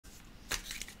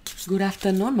Good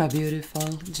afternoon, my beautiful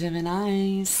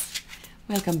Geminis.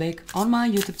 Welcome back on my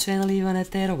YouTube channel, Ivana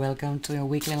Tarot. Welcome to your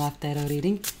weekly love tarot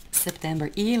reading, September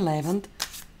 11th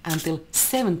until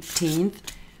 17th,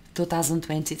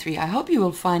 2023. I hope you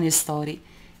will find your story.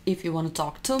 If you want to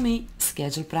talk to me,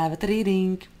 schedule private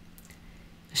reading.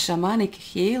 Shamanic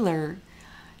healer.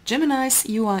 Geminis,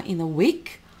 you are in a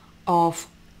week of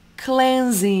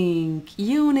cleansing.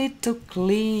 You need to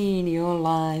clean your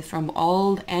life from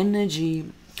old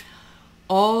energy,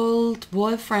 old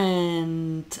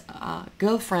boyfriend,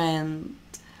 girlfriend,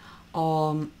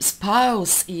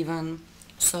 spouse even.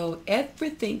 So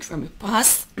everything from your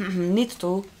past needs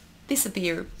to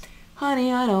disappear.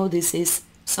 Honey, I know this is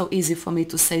so easy for me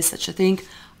to say such a thing.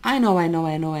 I know,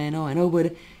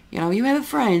 but you have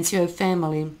friends, you have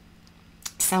family,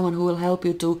 someone who will help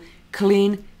you to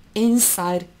clean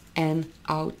inside and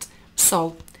out.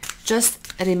 So just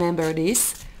remember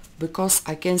this, because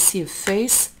I can see a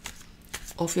face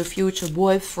of your future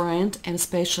boyfriend, and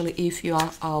especially if you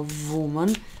are a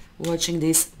woman watching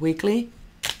this weekly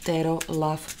tarot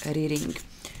love reading.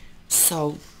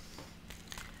 So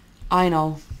I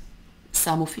know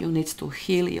some of you need to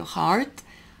heal your heart,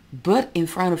 but in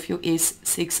front of you is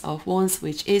Six of Wands,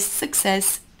 which is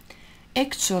success.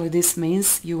 Actually, this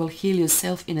means you will heal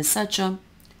yourself in such a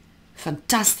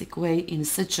fantastic way, in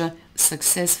such a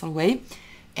successful way.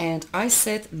 And I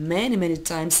said many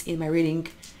times in my reading,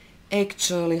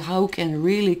 actually, how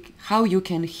you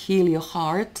can heal your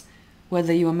heart,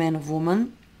 whether you're a man or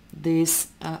woman. This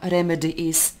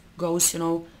remedy goes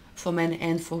for men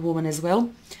and for women as well.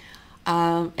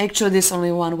 Actually, there's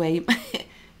only one way.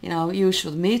 You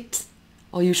should meet,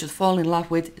 or you should fall in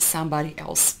love with somebody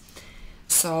else.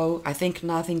 So I think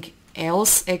nothing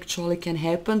else actually can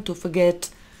happen to forget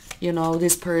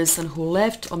this person who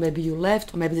left, or maybe you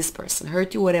left, or maybe this person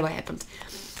hurt you, whatever happened.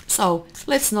 So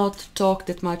let's not talk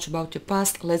that much about your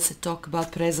past. Let's talk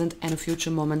about present and future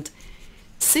moment.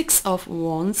 Six of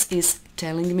Wands is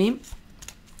telling me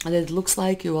that it looks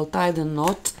like you will tie the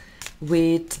knot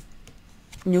with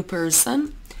new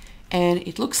person, and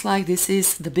it looks like this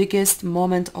is the biggest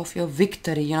moment of your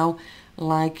victory.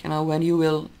 When you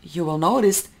will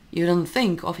notice you don't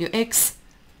think of your ex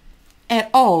at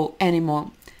all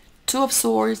anymore. Two of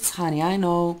Swords, honey, I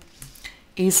know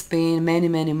it's been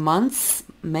many months,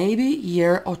 maybe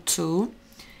year or two,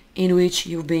 in which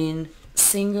you've been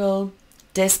single,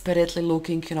 desperately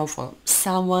looking for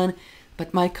someone,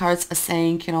 but my cards are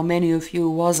saying many of you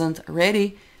wasn't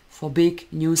ready for big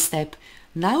new step.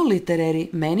 Now literally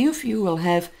many of you will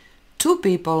have two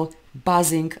people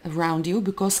buzzing around you,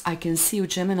 because I can see you,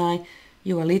 Gemini,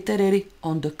 you are literally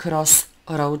on the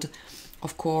crossroad.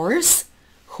 Of course,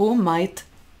 who might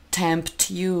tempt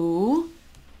you?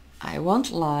 I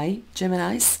won't lie,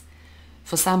 Geminis.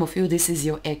 For some of you this is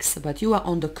your ex, but you are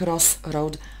on the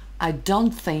crossroad. I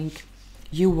don't think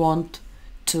you want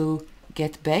to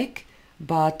get back,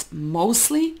 but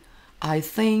mostly I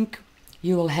think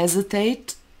you will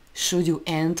hesitate. Should you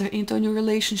enter into a new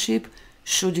relationship?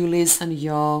 Should you listen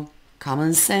your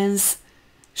common sense?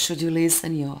 Should you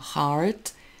listen your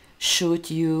heart?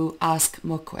 Should you ask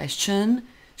more questions?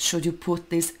 Should you put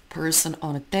this person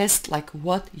on a test? Like,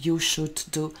 what you should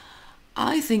do?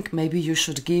 I think maybe you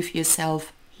should give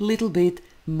yourself a little bit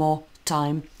more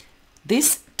time.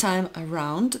 This time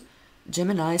around,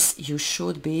 Geminis, you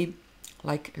should be,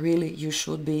 you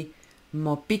should be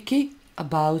more picky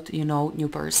about, new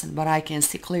person. But I can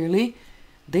see clearly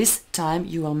this time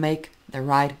you will make the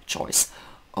right choice.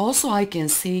 Also, I can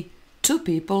see two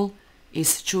people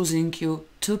is choosing you,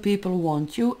 two people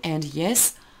want you, and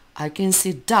yes, I can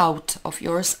see doubt of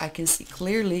yours. I can see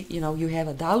clearly, you have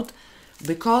a doubt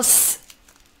because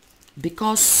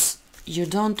you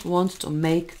don't want to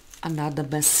make another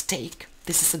mistake.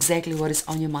 This is exactly what is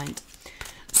on your mind.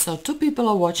 So two people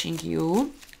are watching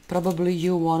you. Probably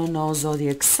you want to know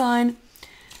zodiac sign.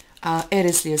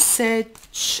 Aries, Leo, Sag,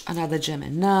 another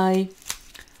Gemini,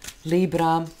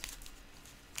 Libra,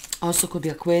 also could be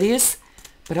Aquarius,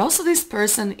 but also this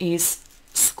person is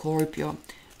Scorpio.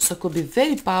 So could be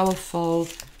very powerful,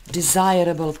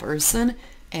 desirable person,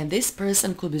 and this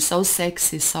person could be so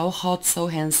sexy, so hot, so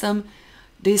handsome.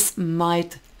 This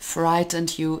might frighten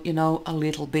you, a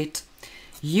little bit.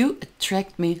 You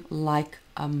attract me like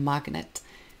a magnet.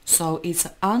 So it's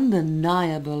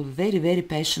undeniable, very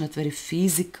passionate, very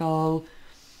physical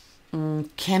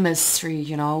chemistry,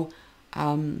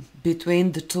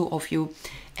 between the two of you.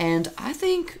 And I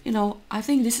think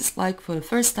this is like for the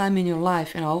first time in your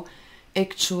life,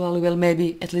 actually, well,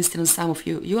 maybe at least some of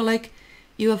you,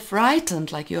 you are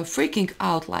frightened, you are freaking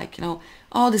out,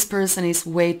 oh, this person is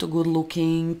way too good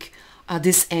looking,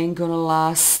 this ain't gonna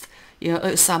last, you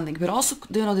know, something. But also,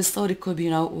 you know, this story could be,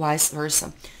 you know, vice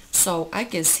versa. So I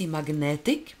can see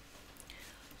magnetic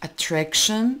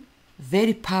attraction,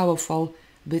 very powerful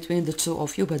between the two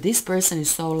of you. But this person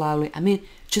is so lovely. I mean,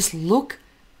 just look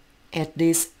at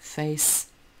this face.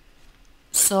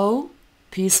 So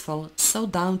peaceful, so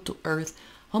down to earth,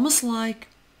 almost like,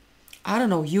 I don't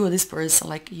know, you or this person,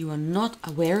 like you are not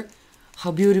aware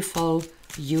how beautiful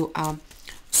you are.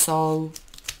 So,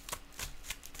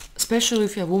 especially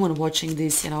if you're a woman watching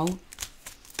this, you know,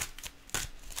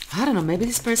 I don't know, maybe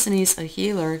this person is a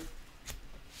healer,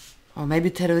 or maybe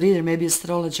tarot reader, maybe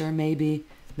astrologer, maybe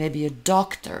a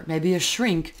doctor, maybe a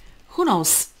shrink, who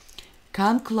knows?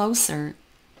 Come closer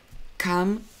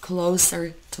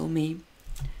to me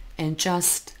and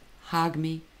just hug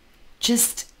me,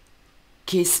 just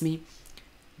kiss me.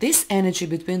 This energy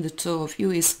between the two of you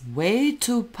is way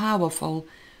too powerful.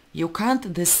 You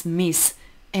can't dismiss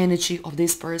energy of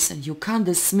this person. You can't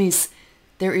dismiss.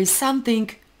 There is something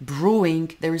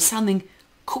brewing, there is something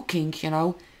cooking, you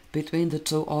know, between the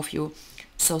two of you.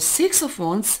 So 6 of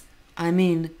Wands, I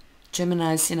mean,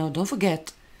 Geminis, you know, don't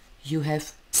forget, you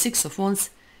have 6 of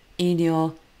Wands in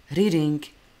your reading.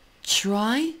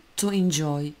 Try to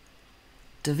enjoy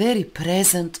the very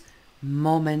present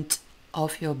moment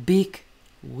of your big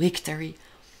victory,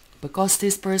 because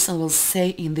this person will say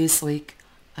in this week,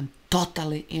 I'm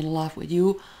totally in love with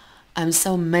you, I'm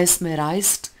so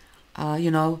mesmerized, you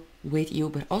know, with you.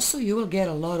 But also you will get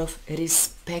a lot of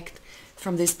respect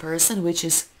from this person, which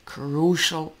is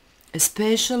crucial,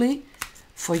 especially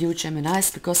for you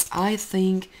Geminis, because I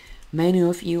think many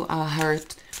of you are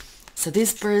hurt. So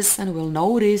this person will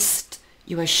notice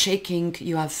you are shaking,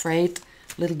 you are afraid,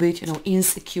 a little bit, you know,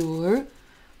 insecure,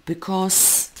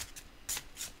 because,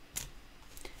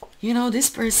 you know, this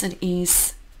person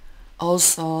is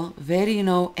also very, you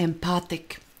know,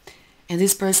 empathic. And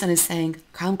this person is saying,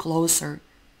 come closer.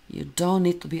 You don't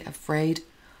need to be afraid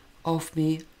of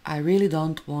me. I really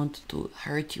don't want to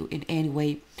hurt you in any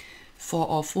way. 4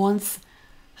 of Wands,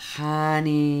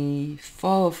 honey.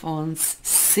 4 of Wands,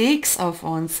 6 of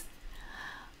Wands.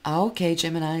 Okay,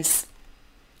 Geminis.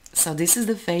 So this is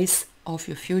the face of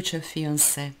your future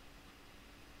fiancé.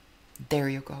 There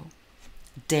you go.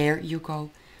 There you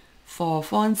go. 4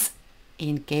 of Wands,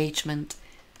 engagement.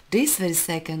 This very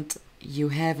second, you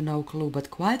have no clue,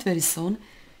 but quite very soon,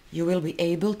 you will be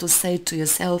able to say to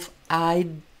yourself, I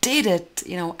did it,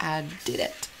 you know, I did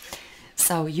it.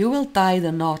 So you will tie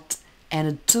the knot, and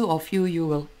the two of you, you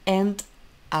will end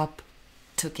up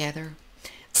together.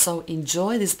 So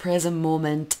enjoy this present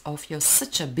moment of your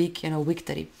such a big, you know,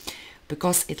 victory,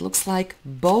 because it looks like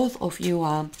both of you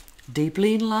are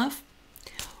deeply in love,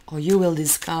 or you will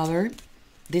discover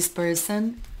this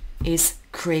person is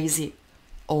crazy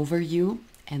over you,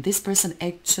 and this person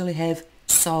actually have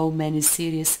so many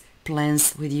serious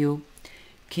plans with you.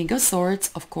 King of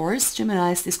Swords, of course,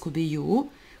 Geminis, this could be you,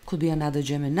 could be another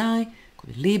Gemini,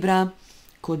 could be Libra,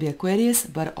 could be Aquarius,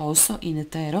 but also in the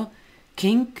tarot,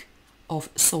 King of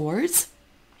Swords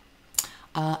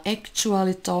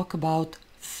actually talk about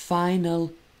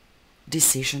final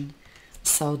decision.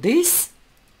 So this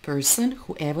person,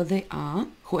 whoever they are,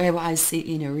 whoever I see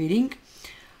in a reading,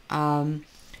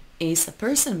 is a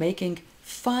person making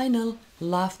final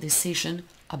love decision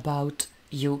about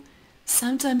you.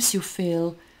 Sometimes you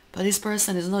feel, but this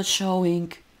person is not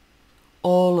showing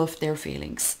all of their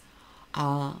feelings.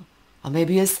 Or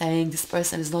maybe you're saying this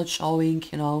person is not showing,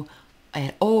 you know,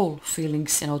 at all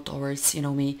feelings, you know, towards, you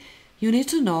know, me. You need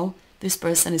to know this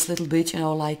person is a little bit, you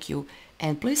know, like you.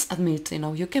 And please admit, you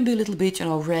know, you can be a little bit, you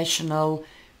know, rational,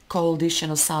 coldish, you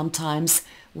know, sometimes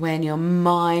when your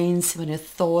minds, when your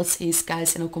thoughts is,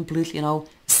 guys, you know, completely, you know,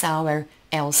 somewhere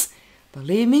else.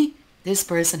 Believe me, this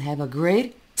person have a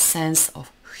great sense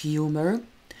of humor.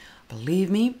 Believe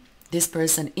me, this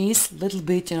person is a little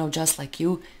bit, you know, just like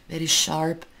you, very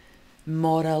sharp,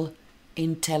 moral,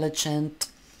 intelligent,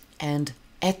 and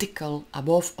ethical,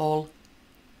 above all,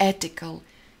 ethical.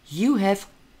 You have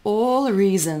all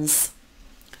reasons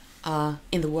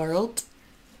in the world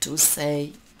to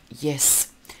say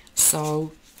yes.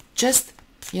 So just,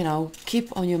 you know,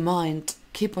 keep on your mind,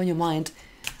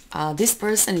 this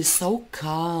person is so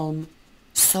calm,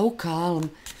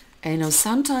 and you know,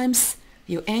 sometimes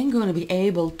you ain't gonna be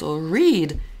able to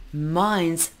read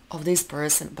minds of this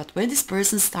person, but when this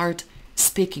person start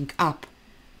speaking up,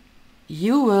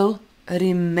 you will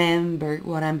remember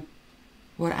what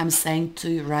I'm saying to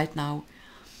you right now,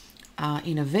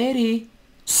 in a very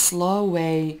slow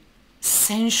way,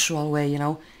 sensual way, you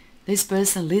know. This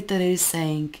person literally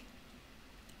saying,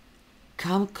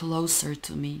 come closer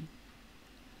to me,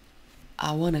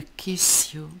 I want to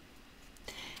kiss you.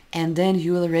 and then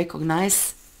you will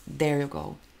recognize, there you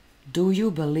go. Do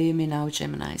you believe me now,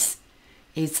 Geminis?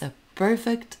 It's a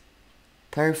perfect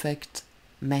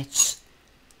match.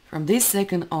 From this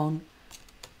second on,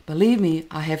 believe me,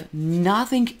 I have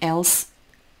nothing else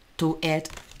to add,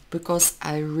 because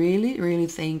I really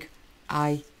think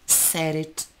I said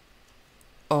it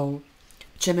all.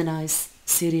 Geminis,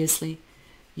 seriously,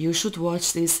 you should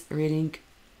watch this reading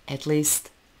at least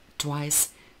twice.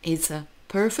 It's a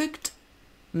perfect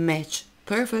match.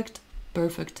 Perfect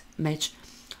match.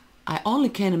 I only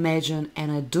can imagine,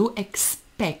 and I do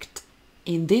expect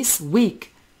in this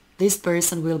week this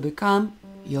person will become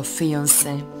your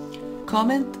fiancé.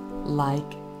 Comment,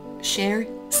 like, share,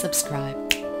 subscribe.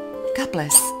 God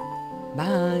bless.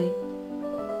 Bye.